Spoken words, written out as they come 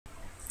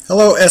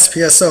Hello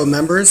SPSO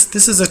members,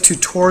 this is a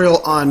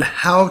tutorial on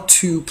how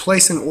to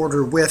place an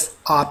order with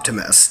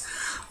Optimus.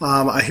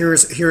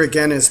 Here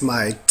again is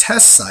my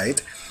test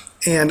site,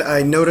 and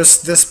I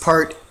noticed this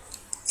part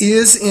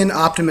is in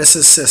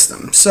Optimus's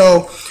system.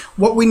 So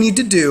what we need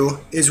to do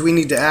is we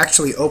need to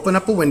actually open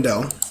up a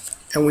window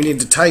and we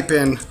need to type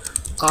in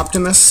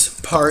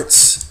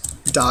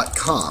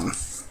optimusparts.com.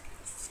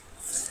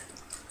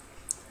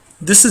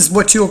 This is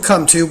what you'll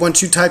come to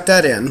once you type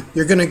that in.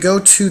 You're going to go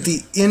to the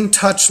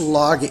InTouch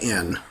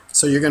login.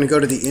 So you're going to go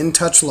to the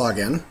InTouch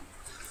login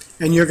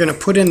and you're going to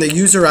put in the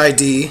user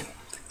ID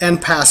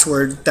and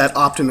password that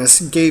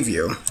Optimus gave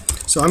you.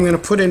 So I'm going to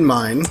put in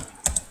mine.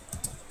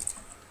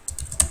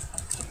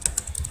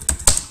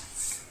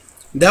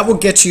 That will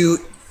get you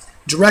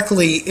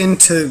directly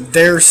into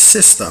their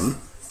system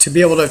to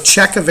be able to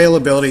check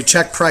availability,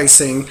 check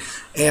pricing,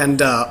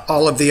 and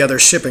all of the other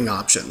shipping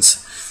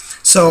options.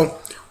 So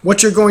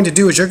what you're going to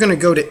do is you're going to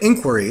go to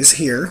inquiries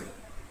here,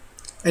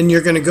 and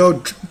you're going to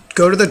go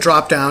to the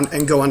drop down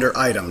and go under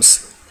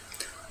items.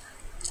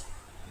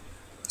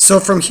 So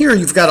from here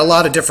you've got a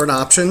lot of different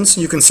options.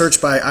 You can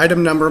search by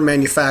item number,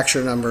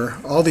 manufacturer number,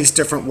 all these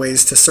different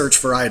ways to search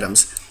for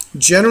items.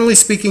 Generally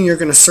speaking, you're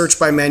going to search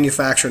by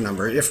manufacturer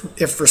number.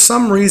 If for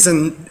some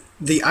reason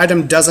the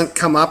item doesn't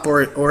come up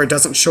or it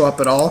doesn't show up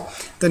at all,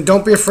 then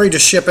don't be afraid to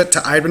ship it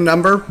to item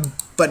number,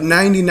 but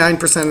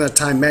 99% of the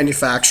time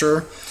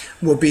manufacturer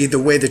will be the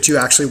way that you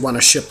actually want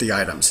to ship the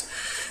items.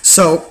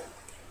 So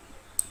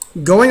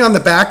going on the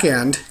back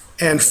end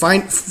and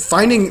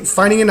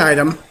finding an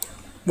item,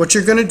 what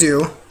you're going to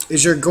do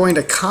is you're going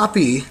to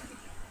copy,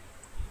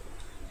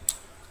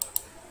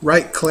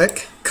 right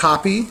click,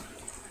 copy.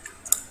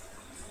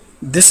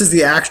 This is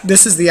the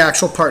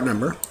actual part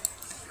number.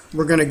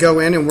 We're going to go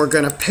in and we're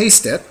going to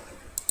paste it,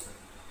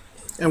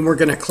 and we're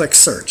going to click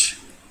search.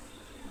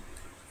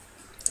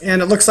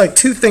 And it looks like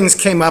two things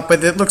came up,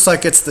 but it looks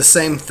like it's the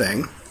same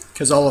thing,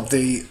 because all of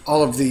the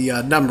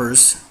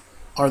numbers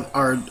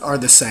are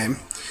the same.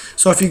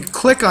 So if you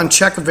click on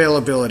check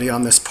availability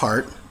on this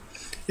part,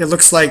 it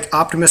looks like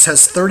Optimus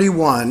has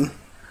 31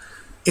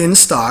 in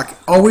stock.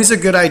 Always a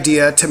good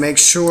idea to make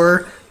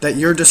sure that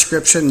your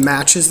description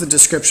matches the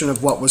description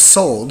of what was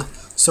sold,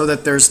 so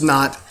that there's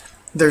not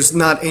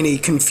any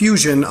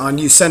confusion on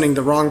you sending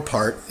the wrong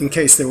part in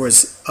case there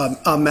was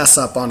a mess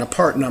up on a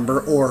part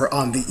number or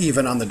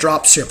even on the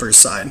drop shipper's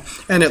side.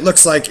 And it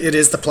looks like it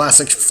is the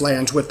plastic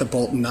flange with the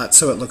bolt and nut,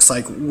 so it looks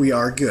like we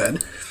are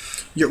good.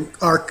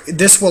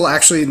 This will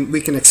actually,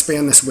 we can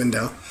expand this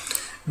window.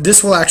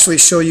 This will actually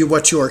show you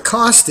what your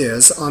cost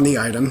is on the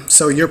item.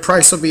 So your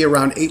price will be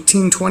around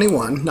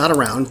 $18.21, not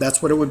around,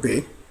 that's what it would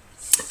be.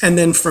 And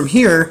then from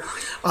here,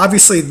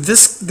 obviously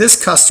this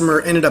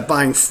customer ended up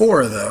buying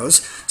 4 of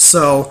those.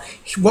 So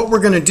what we're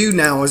going to do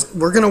now is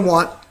we're going to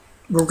want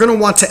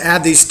to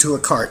add these to a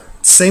cart.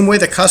 Same way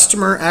the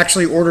customer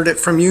actually ordered it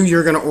from you,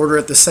 you're going to order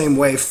it the same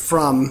way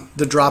from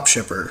the drop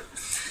shipper.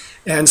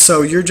 And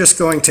so you're just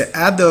going to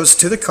add those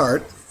to the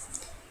cart.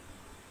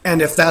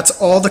 And if that's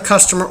all the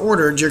customer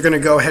ordered, you're going to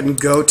go ahead and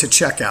go to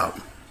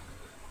checkout.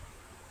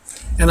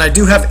 And I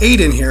do have 8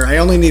 in here. I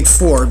only need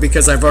 4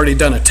 because I've already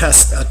done a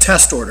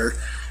test order.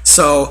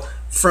 So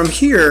from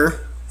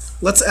here,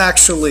 I'm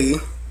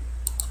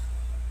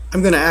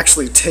going to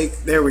actually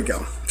take, there we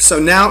go. So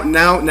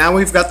now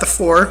we've got the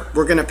 4.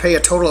 We're going to pay a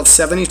total of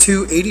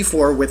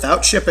 $72.84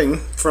 without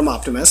shipping from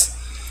Optimus.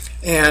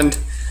 And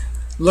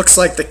looks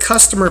like the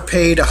customer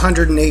paid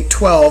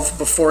 $108.12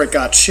 before it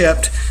got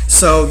shipped,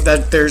 so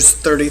that there's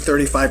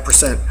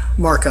 30-35%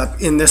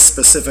 markup in this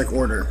specific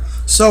order.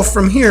 So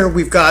from here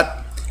we've got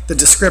the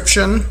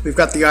description, we've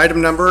got the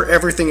item number,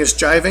 everything is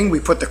jiving. We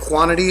put the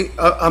quantity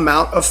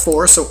amount of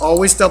 4, so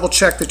always double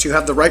check that you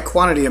have the right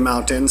quantity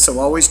amount in. So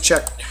always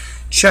check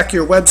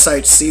your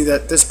website, see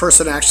that this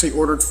person actually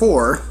ordered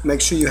 4. Make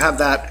sure you have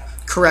that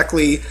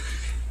correctly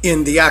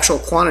in the actual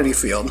quantity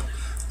field.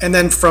 And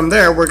then from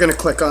there we're going to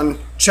click on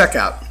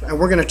checkout, and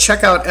we're going to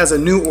check out as a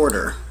new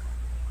order.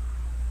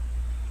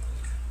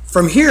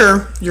 From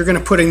here you're going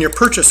to put in your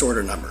purchase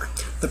order number.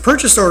 The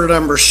purchase order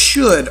number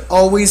should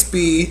always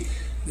be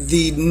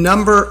the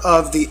number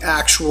of the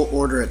actual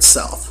order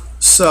itself.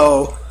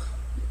 So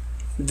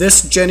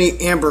this Jenny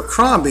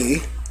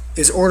Abercrombie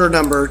is order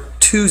number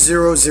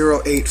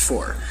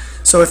 20084.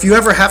 So if you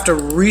ever have to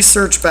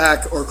research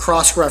back or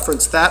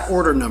cross-reference that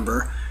order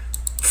number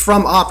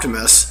from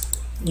Optimus,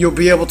 you'll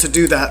be able to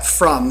do that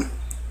from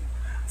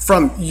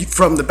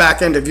the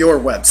back end of your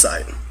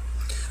website.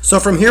 So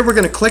from here we're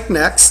going to click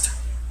next.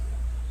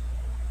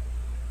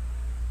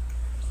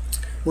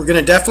 We're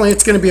going to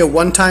it's going to be a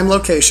one-time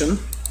location,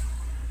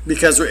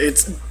 because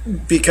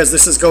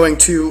this is going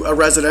to a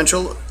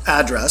residential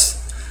address.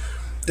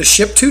 The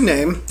ship to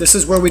name, this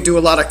is where we do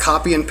a lot of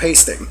copy and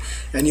pasting,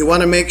 and you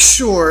want to make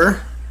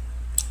sure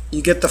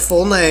you get the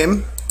full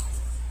name.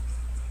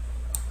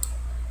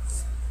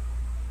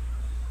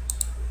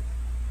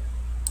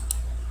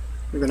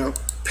 We're going to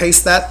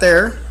paste that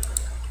there.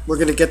 We're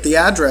going to get the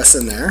address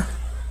in there.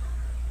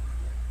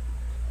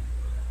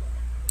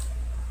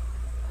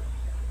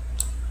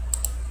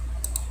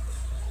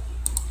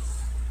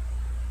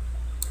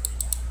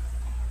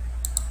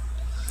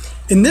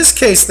 In this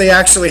case, they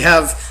actually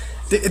have,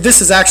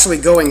 this is actually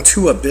going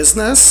to a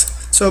business,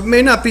 so it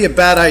may not be a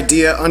bad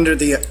idea under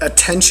the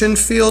attention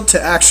field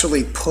to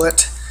actually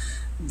put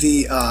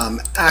the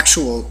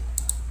actual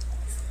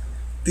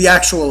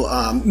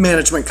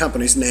management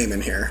company's name in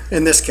here.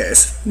 In this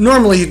case,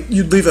 normally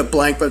you'd leave it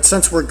blank, but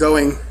since we're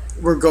going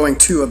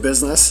to a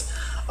business,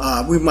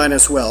 we might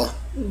as well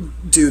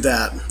do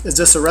that. Is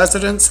this a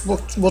residence?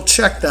 We'll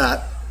check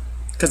that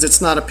because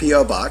it's not a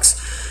PO box.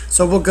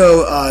 So we'll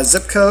go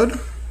zip code.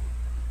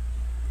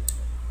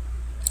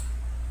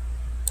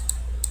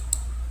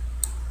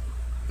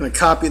 I'm going to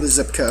copy the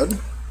zip code.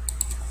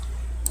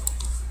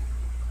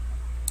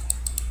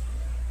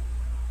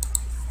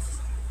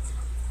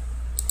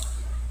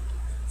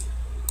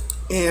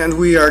 And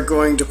we are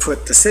going to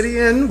put the city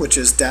in, which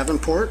is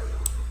Davenport.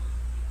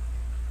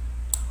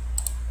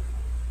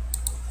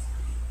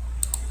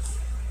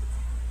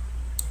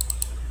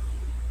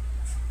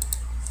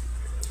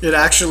 It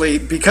actually,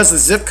 because the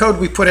zip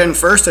code we put in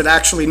first, it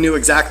actually knew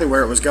exactly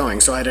where it was going,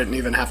 so I didn't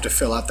even have to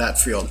fill out that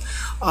field.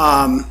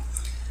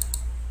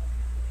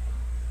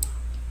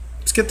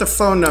 Let's get the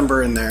phone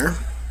number in there,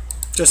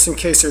 just in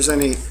case there's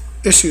any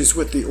issues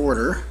with the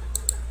order.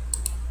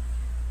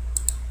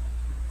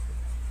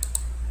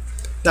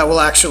 That will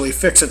actually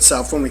fix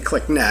itself when we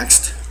click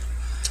next.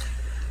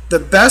 The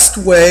best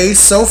way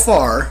so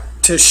far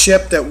to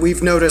ship that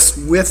we've noticed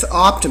with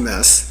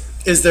Optimus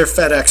is their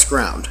FedEx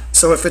Ground.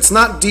 So if it's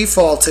not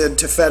defaulted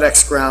to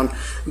FedEx Ground,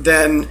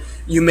 then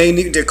you may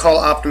need to call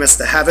Optimus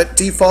to have it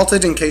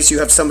defaulted in case you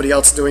have somebody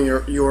else doing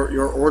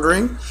your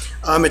ordering.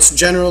 It's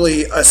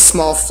generally a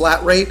small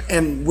flat rate,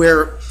 and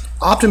where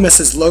Optimus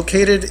is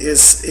located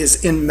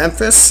is in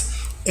Memphis,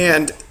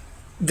 and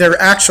they're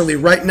actually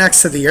right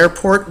next to the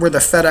airport where the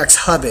FedEx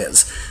hub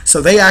is.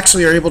 So they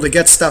actually are able to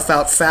get stuff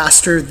out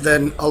faster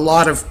than a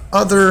lot of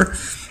other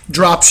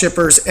drop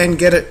shippers and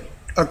get it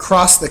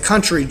across the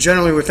country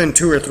generally within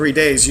 2 or 3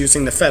 days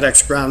using the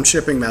FedEx ground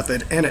shipping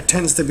method, and it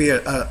tends to be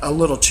a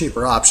little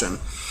cheaper option.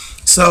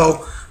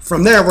 So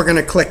from there we're going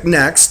to click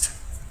next.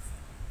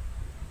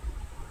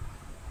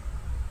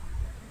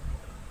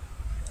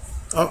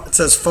 Oh, it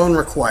says phone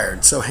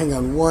required, so hang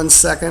on one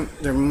second.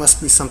 There must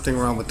be something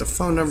wrong with the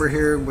phone number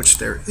here, which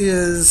there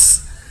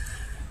is.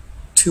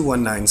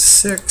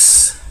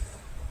 2196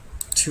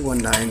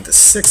 219. The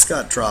 6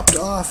 got dropped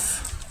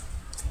off.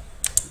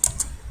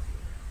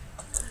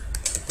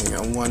 Hang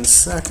on one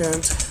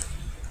second.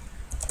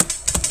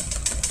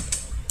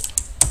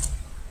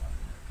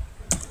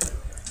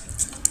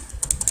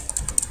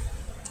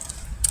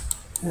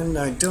 And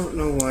I don't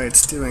know why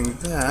it's doing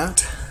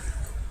that.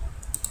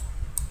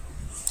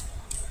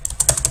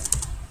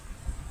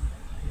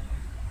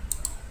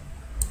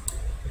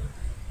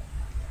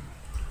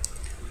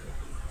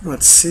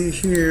 Let's see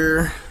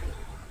here.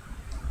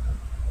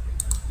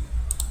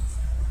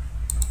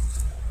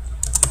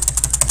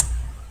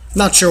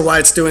 Not sure why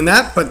it's doing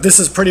that, but this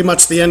is pretty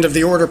much the end of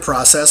the order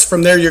process.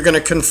 From there, you're going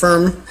to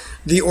confirm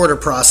the order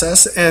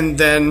process, and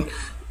then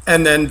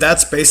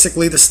that's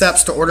basically the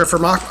steps to order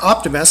from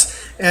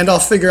Optimus. And I'll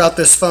figure out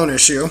this phone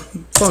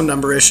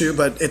number issue,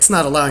 but it's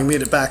not allowing me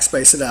to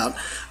backspace it out.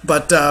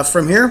 But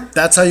from here,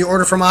 that's how you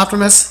order from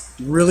Optimus.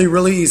 Really,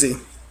 really easy.